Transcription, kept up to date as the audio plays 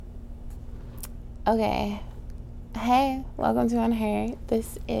Okay. Hey, welcome to UNHEARD.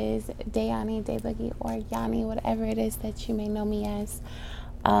 This is Yanni, Day Boogie, or Yanni, whatever it is that you may know me as.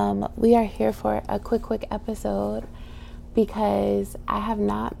 We are here for a quick episode because I have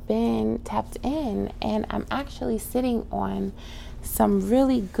not been tapped in, and I'm actually sitting on some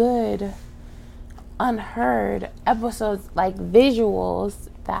really good unheard episodes, like visuals,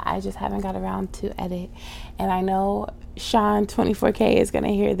 that I just haven't got around to edit. And I know Sean 24K is gonna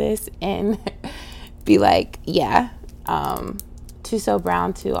hear this and be like, yeah. Tuso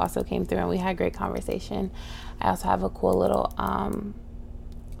Brown too also came through and we had a great conversation. I also have a cool little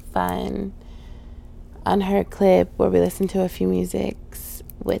fun unheard clip where we listen to a few musics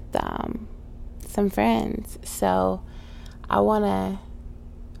with some friends. So I want to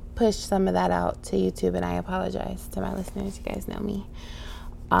push some of that out to YouTube, and I apologize to my listeners. You guys know me.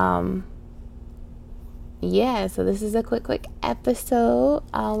 Yeah, so this is a quick episode.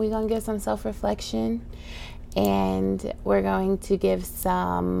 We're going to give some self-reflection, and we're going to give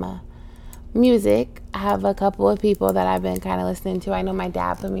some music. I have a couple of people that I've been kind of listening to. I know my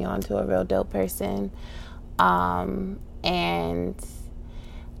dad put me on to a real dope person, and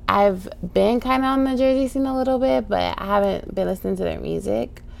I've been kind of on the Jersey scene a little bit, but I haven't been listening to their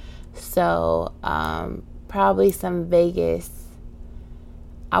music. So probably some Vegas.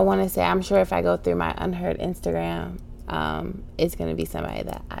 I want to say, I'm sure if I go through my unheard Instagram, it's going to be somebody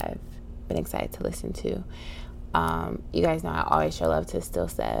that I've been excited to listen to. You guys know I always show love to Still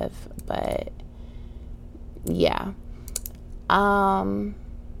Sev, but yeah.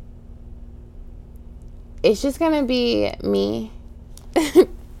 It's just going to be me.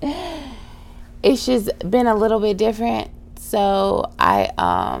 It's just been a little bit different. So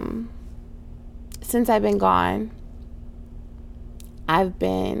since I've been gone, I've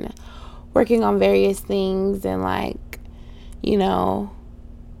been working on various things, and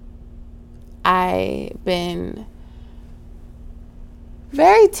I've been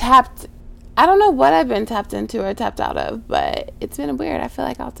very tapped. I don't know what I've been tapped into or tapped out of, but it's been weird. I feel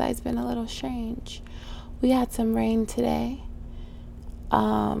like outside's been a little strange. We had some rain today.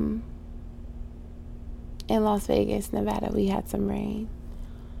 In Las Vegas, Nevada, we had some rain.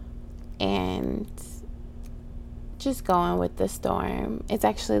 And just going with the storm. It's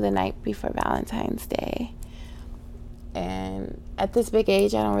actually the night before Valentine's Day. And at this big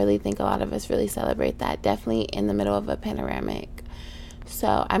age, I don't really think a lot of us really celebrate that. Definitely in the middle of a panoramic.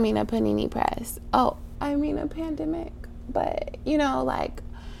 So, I mean a panini press. Oh, I mean a pandemic. But, in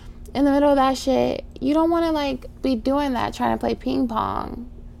the middle of that shit, you don't want to, be doing that, trying to play ping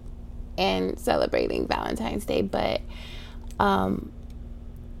pong and celebrating Valentine's Day. But,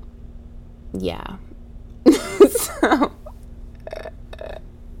 yeah. So,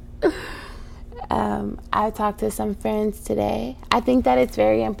 I talked to some friends today. I think that it's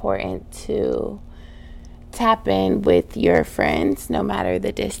very important to tap in with your friends, no matter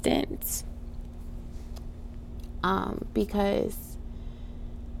the distance. Because,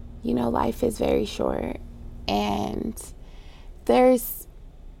 life is very short, and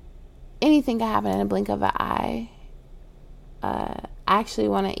anything can happen in a blink of an eye. I actually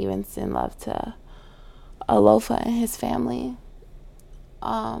want to even send love to Alofa and his family,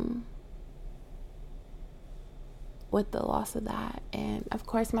 with the loss of that. And of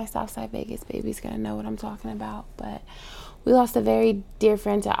course my Southside Vegas baby's gonna know what I'm talking about. But we lost a very dear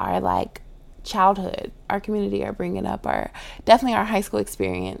friend to our childhood. Our community are bringing up definitely our high school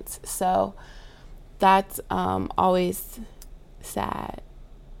experience. So that's always sad.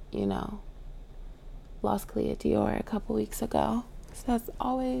 Lost Clea Dior a couple weeks ago, so that's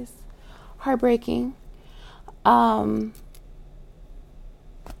always heartbreaking.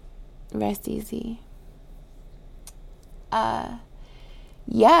 Rest easy.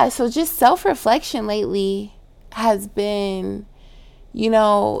 Yeah, so just self-reflection lately has been,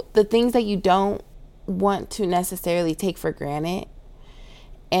 the things that you don't want to necessarily take for granted.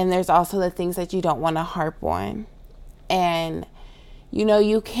 And there's also the things that you don't want to harp on. And,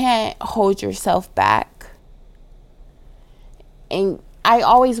 you can't hold yourself back. And I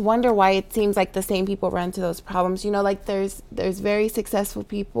always wonder why it seems like the same people run into those problems. There's very successful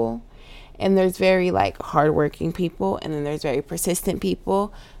people, and there's very hardworking people, and then there's very persistent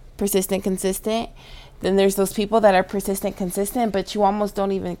people, consistent. Then there's those people that are persistent, consistent, but you almost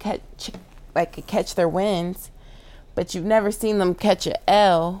don't even catch their wins, but you've never seen them catch a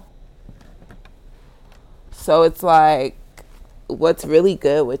L. So it's what's really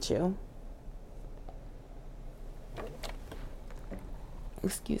good with you?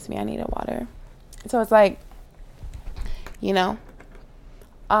 Excuse me, I need a water. So it's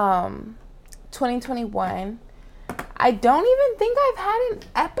 2021. I don't even think I've had an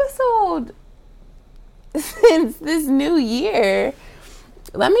episode since this new year.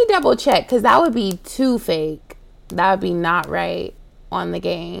 Let me double check, because that would be too fake. That would be not right on the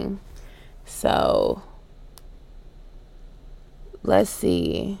game. So let's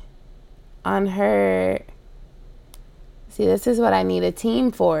see. UNHEARD. See, this is what I need a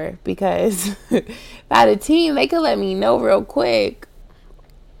team for, because if I had a team, they could let me know real quick.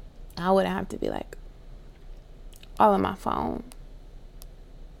 I wouldn't have to be like all on my phone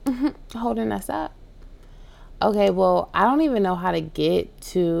holding us up. Okay, well, I don't even know how to get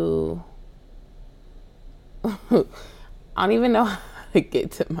to I don't even know how to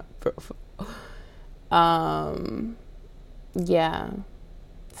get to my profile. Yeah.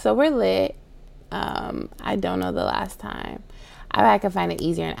 So we're lit. I don't know the last time. I could find it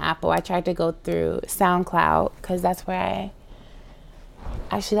easier in Apple. I tried to go through SoundCloud, because that's where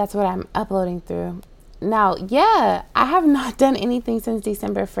that's what I'm uploading through. Now, yeah, I have not done anything since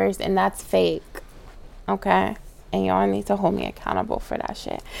December 1st, and that's fake. Okay? And y'all need to hold me accountable for that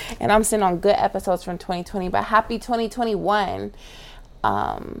shit. And I'm sitting on good episodes from 2020, but happy 2021.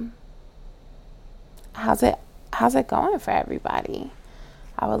 How's it going for everybody?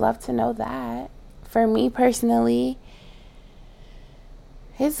 I would love to know that. For me personally,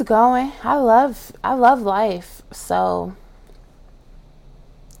 it's going. I love life. So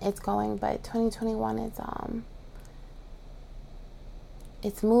it's going, but 2021 is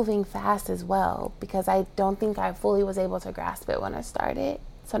it's moving fast as well, because I don't think I fully was able to grasp it when I started.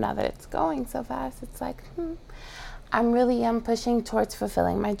 So now that it's going so fast, it's like, I'm really pushing towards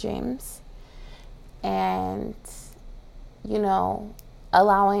fulfilling my dreams, and, you know,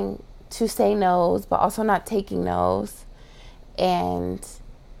 allowing to say no's, but also not taking no's, and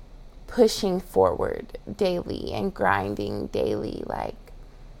pushing forward daily and grinding daily. Like,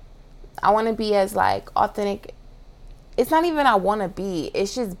 I want to be as like authentic. It's not even I want to be.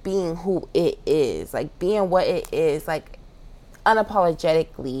 It's just being who it is. Like, being what it is. Like,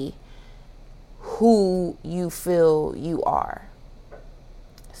 unapologetically who you feel you are.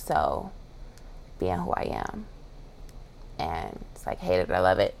 So, being who I am. And it's like, hate it, I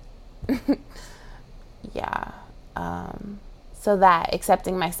love it. Yeah. So that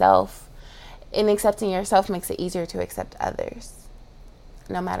accepting myself and accepting yourself makes it easier to accept others.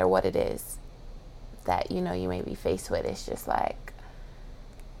 No matter what it is that, you know, you may be faced with. It's just like,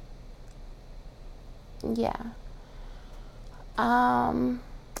 yeah.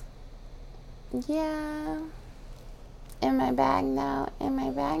 Yeah. In my bag now.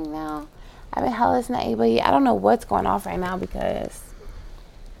 I've been hella not able to eat. I don't know what's going off right now, because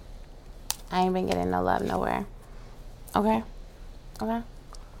I ain't been getting no love nowhere. Okay.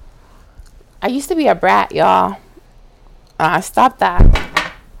 I used to be a brat, y'all. I stopped that.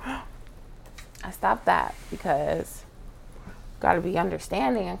 Because gotta be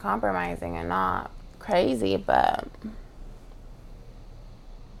understanding and compromising and not crazy, but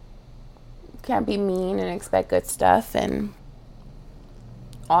can't be mean and expect good stuff and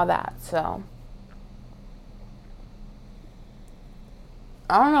all that. So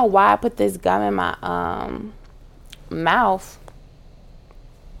I don't know why I put this gum in my mouth,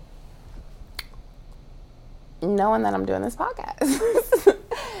 knowing that I'm doing this podcast.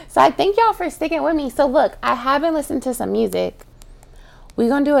 So I thank y'all for sticking with me. So look, I haven't listened to some music. We're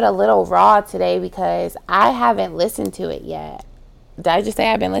going to do it a little raw today, because I haven't listened to it yet. Did I just say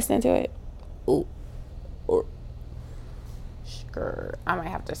I've been listening to it? Ooh. Or skirt. I might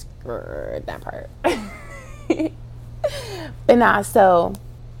have to skirt that part. But nah, so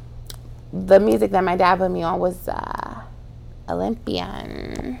the music that my dad put me on was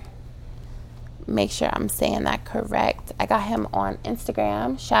Olympian. Make sure I'm saying that correct. I got him on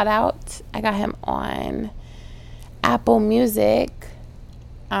Instagram. Shout out. I got him on Apple Music.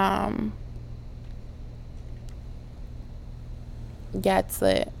 Yeah, it's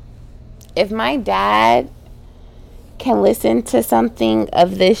lit. If my dad can listen to something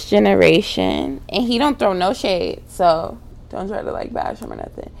of this generation, and he don't throw no shade, so don't try to like bash him or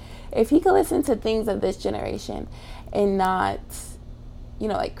nothing. If he could listen to things of this generation and not, you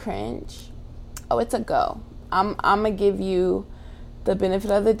know, like cringe, oh, it's a go. I'm gonna give you the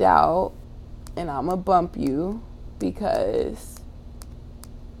benefit of the doubt, and I'm gonna bump you, because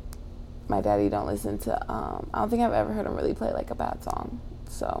my daddy don't listen to, I don't think I've ever heard him really play like a bad song.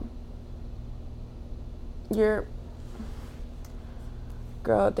 So, your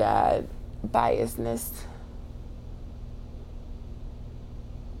girl dad biasness.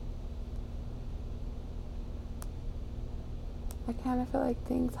 I kind of feel like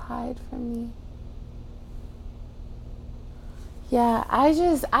things hide from me. Yeah,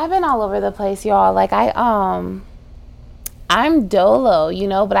 I've been all over the place, y'all. Like, I I'm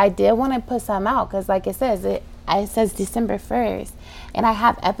dolo, but I did want to put some out because, like it says December 1st. And I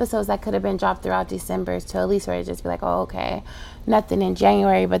have episodes that could have been dropped throughout December to at least where it just be like, oh, okay, nothing in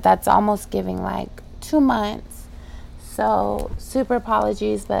January. But that's almost giving like 2 months. So super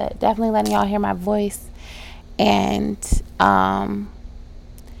apologies, but definitely letting y'all hear my voice and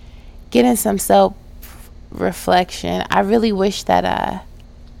getting some self-reflection. I really wish that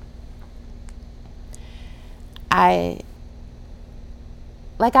I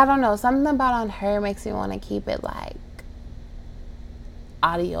don't know, something about UNHEARD makes me want to keep it like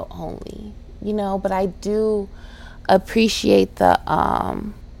audio only, but I do appreciate the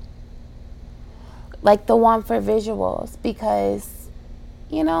the want for visuals because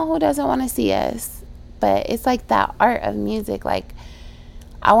who doesn't want to see us? But it's like that art of music. Like,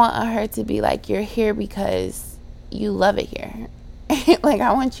 I want UNHEARD to be like, you're here because you love it here. Like,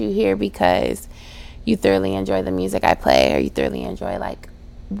 I want you here because you thoroughly enjoy the music I play, or you thoroughly enjoy like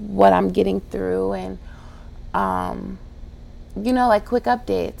what I'm getting through, and like quick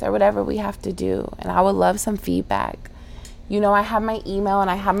updates or whatever we have to do. And I would love some feedback. I have my email and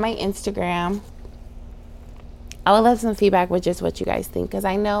I have my Instagram. I would love some feedback with just what you guys think, because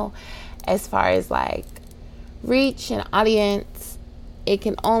I know as far as like reach and audience, it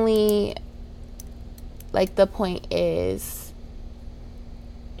can only, like, the point is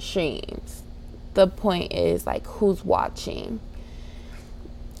streams. The point is like who's watching.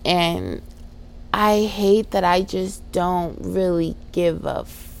 And I hate that I just don't really give a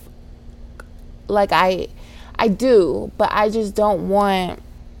like I do, but I just don't want,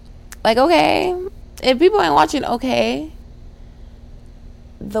 like, okay, if people ain't watching, okay,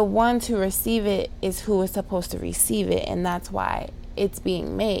 the one to receive it is who is supposed to receive it, and that's why it's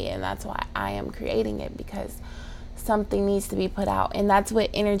being made, and that's why I am creating it, because something needs to be put out. And that's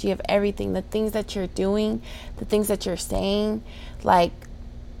what energy of everything, the things that you're doing, the things that you're saying, like,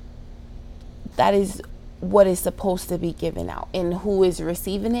 that is what is supposed to be given out. And who is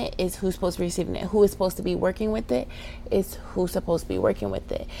receiving it is who's supposed to be receiving it. Who is supposed to be working with it is who's supposed to be working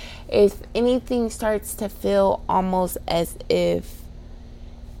with it. If anything starts to feel almost as if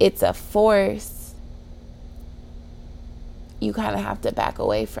it's a force, you kind of have to back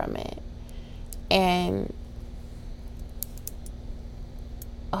away from it. And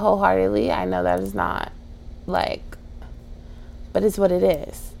wholeheartedly, I know that is not like, but it's what it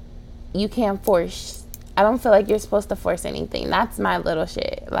is. You can't force. I don't feel like you're supposed to force anything. That's my little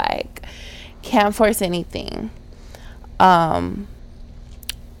shit. Like, can't force anything.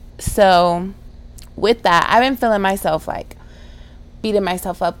 So with that, I've been feeling myself like beating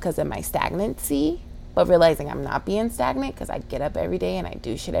myself up because of my stagnancy, but realizing I'm not being stagnant because I get up every day and I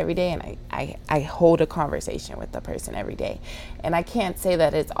do shit every day, and I hold a conversation with the person every day. And I can't say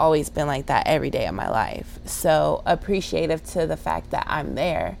that it's always been like that every day of my life. So appreciative to the fact that I'm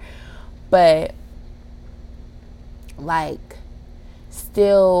there, but like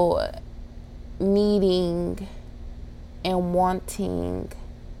still needing and wanting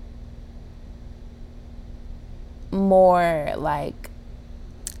more like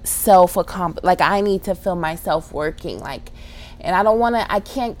like I need to feel myself working, like, and I don't want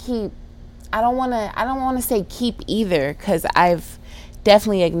to say keep either, because I've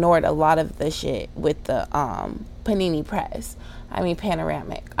definitely ignored a lot of the shit with the panini press. I mean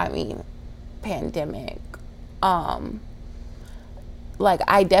pandemic. Like,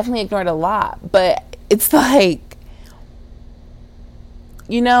 I definitely ignored a lot, but it's like,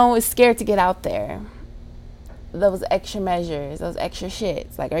 it's scared to get out there. Those extra measures, those extra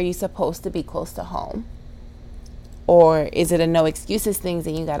shits. Like, are you supposed to be close to home? Or is it a no excuses things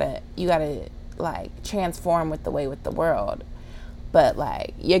and you gotta like transform with the world? But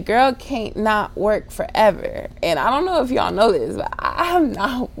like, your girl can't not work forever. And I don't know if y'all know this, but I have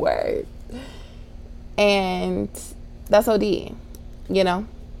not worked. And that's OD,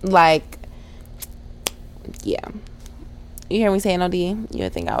 like, yeah. You hear me saying OD? You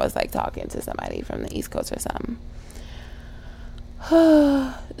would think I was like talking to somebody from the East Coast or something.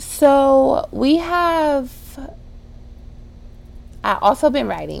 So I also been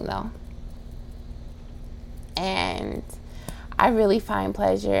writing though. And I really find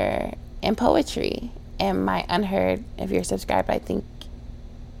pleasure in poetry. And my UNHEARD, if you're subscribed, I think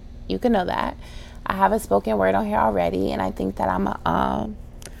you can know that. I have a spoken word on here already, and I think that I'm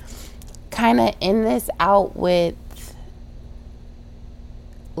kind of in this out with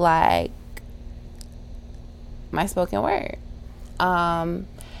like my spoken word. And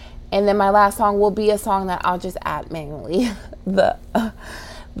then my last song will be a song that I'll just add manually.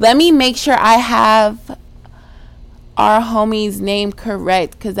 Let me make sure I have our homie's name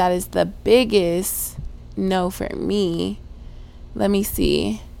correct, because that is the biggest no for me. let me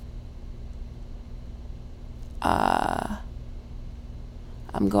see.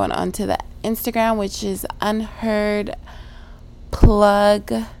 I'm going on to the Instagram, which is UNHEARD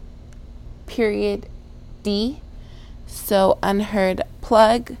plug period D. So UNHEARD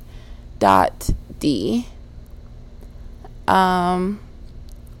plug dot D.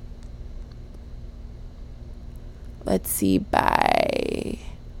 Let's see, by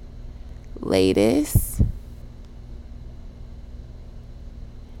latest.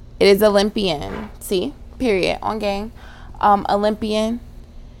 It is Olympian. See? Period. On gang. Olympian.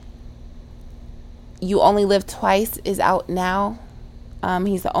 You Only Live Twice is out now.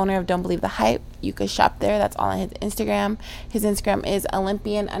 He's the owner of Don't Believe the Hype. You could shop there. That's all on his Instagram. His Instagram is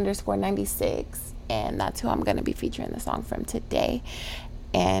Olympian_96. And that's who I'm going to be featuring the song from today.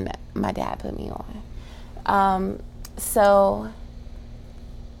 And my dad put me on. So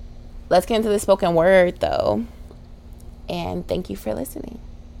let's get into the spoken word, though. And thank you for listening.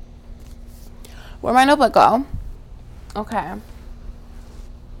 Where'd my notebook go? Okay.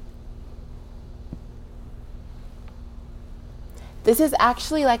 This is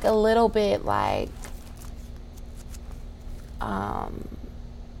actually like a little bit like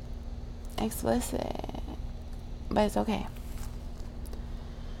explicit, but it's okay.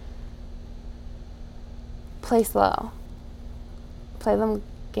 Play slow. Play them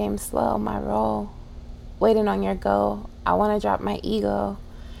games slow, my role. Waiting on your go. I want to drop my ego,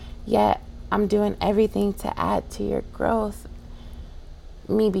 yet I'm doing everything to add to your growth.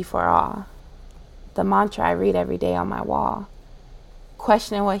 Me before all. The mantra I read every day on my wall.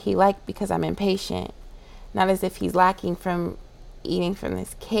 Questioning what he liked because I'm impatient. Not as if he's lacking from eating from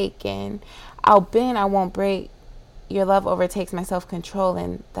this cake. And I'll bend, I won't break. Your love overtakes my self-control.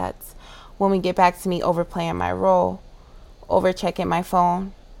 And that's when we get back to me overplaying my role. Over-checking my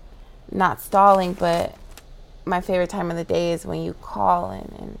phone. Not stalling, but my favorite time of the day is when you call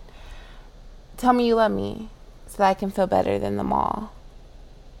and tell me you love me so that I can feel better than them all.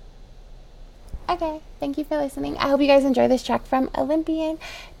 Okay, thank you for listening. I hope you guys enjoy this track from Olympian.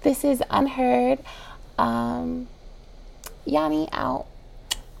 This is UNHEARD. Yanni out.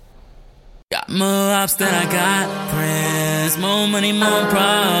 Got more ops than I got friends. More money, more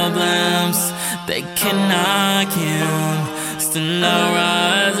problems. They cannot kill. Still I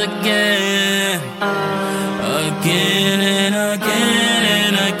rise again. Again and again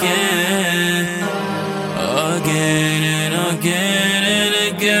and again. Again and again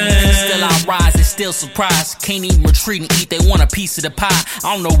and again. Still I rise and still surprised. Can't even retreat and eat, they want a piece of the pie.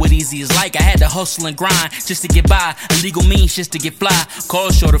 I don't know what easy is like. I had to hustle and grind just to get by. Illegal means just to get fly.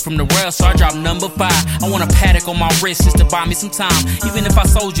 Cold shoulder from the rail, so I dropped number 5. I want a paddock on my wrist just to buy me some time. Even if I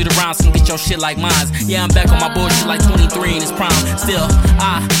sold you the rounds, can get your shit like mine. Yeah, I'm back on my bullshit like 23 in his prime. Still,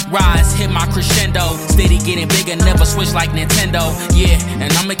 I rise, hit my crescendo. Steady getting bigger, never switch like Nintendo. Yeah,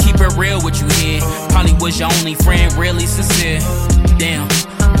 and I'ma keep it real with you here. Probably was your only friend, really sincere. Damn,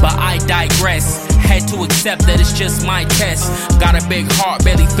 but I digress. Had to accept that it's just my test. Got a big heart,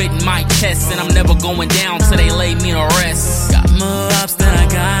 barely fit in my chest. And I'm never going down till they lay me to rest. Got more ops than I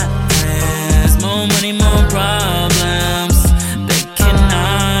got friends. More money, more problems. They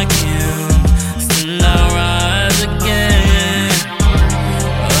cannot kill. Still I rise again.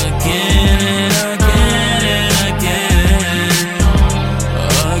 Again and again and again.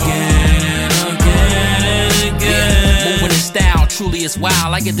 Again and again and again. Moving in style, truly it's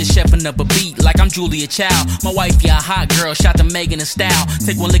wild. I get the shepherd up a beat like I'm Julia Child. My wife, yeah, a hot girl, shot to Megan in style.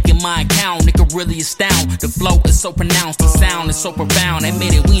 Take one look at my account, nigga really astound. The flow is so pronounced, the sound is so profound.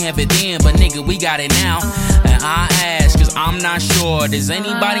 Admit it, we have it then, but nigga, we got it now. And I ask, cause I'm not sure, does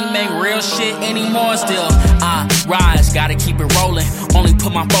anybody make real shit anymore? Still, I rise, gotta keep it rolling. Only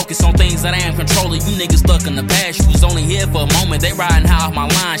put my focus on things that I am controlling. You niggas stuck in the past, you was only here for a moment. They riding high off my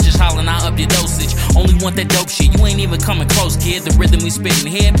lines, just hollering out up your dosage. Only want that dope shit, you ain't even coming close, kid. The rhythm we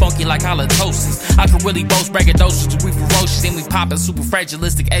spitting here, funky like halitosis. I could really boast braggadocious, we ferocious, and we poppin' super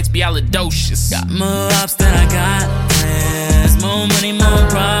fragilistic, expialidocious. Got more ops than I got friends. More money, more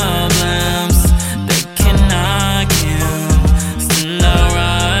problems. They cannot kill. Still I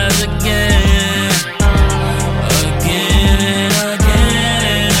rise again. Again and again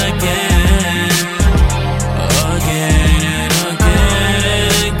and again. Again and again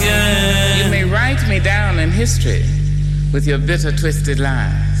and again. You may write me down in history with your bitter, twisted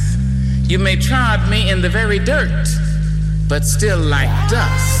lies. You may trod me in the very dirt, but still like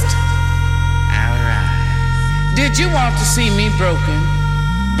dust, I'll rise. Did you want to see me broken?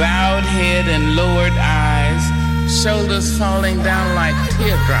 Bowed head and lowered eyes, shoulders falling down like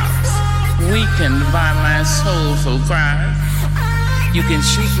teardrops, weakened by my soulful cries. You can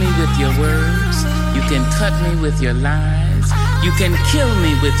shoot me with your words, you can cut me with your lies, You can kill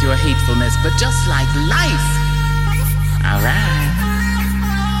me with your hatefulness, but just like life, alright.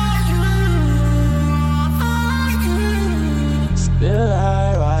 Still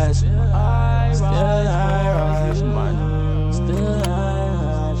I rise, still I rise, man. Still I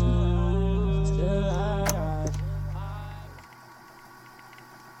rise, still I rise.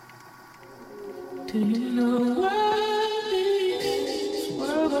 Do you know what this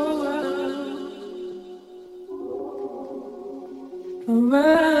world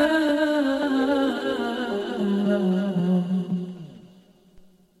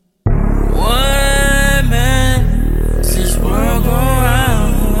what makes this world go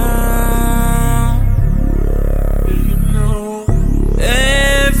round? You know,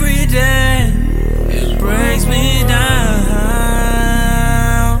 every day it breaks me down.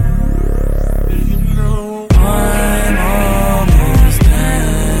 You know, I'm almost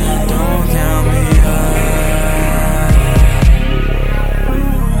there. Don't count me out.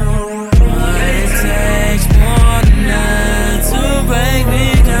 But it takes more than that to break me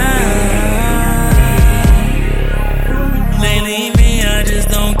down. Lately, me, I just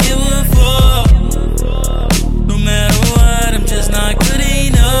don't give a fuck. No matter what, I'm just not good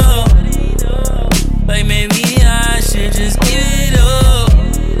enough. Like maybe I should just give it up.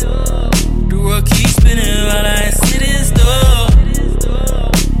 The world keeps spinning while I sit and stuck.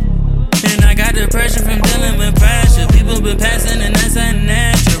 And I got depression from dealing with pressure. People been passing and that's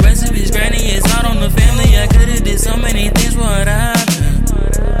unnatural. Recipes granny, it's hard on the family. I could've did so many things for what happened.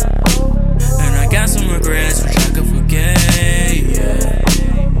 And I got some regrets which I could forget,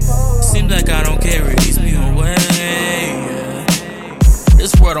 yeah. Seems like I don't care, it keeps me away, yeah.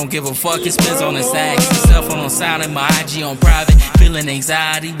 This world don't give a fuck, it spins on its axis. Cell phone on silent, my IG on private. Feeling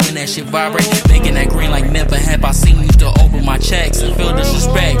anxiety when that shit vibrate. Making that green like never have I seen. Used to open my checks and feel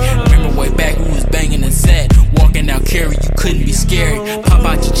disrespect. Remember way back we was banging and set. Walking out carry, you couldn't be scary. Pop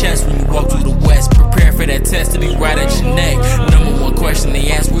out your chest when you walk through the west. Prepare for that test to be right at your neck. Number one question they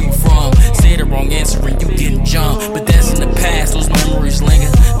ask, where you from? Say the wrong answer and you getting jumped. But that's in the past, those memories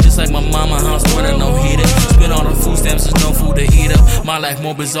linger. Just like my mama house with no heater. Spend all the food stamps, there's no food to eat up. My life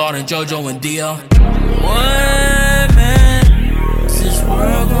more bizarre than JoJo and Dio. What makes this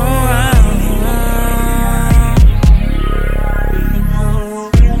world go round?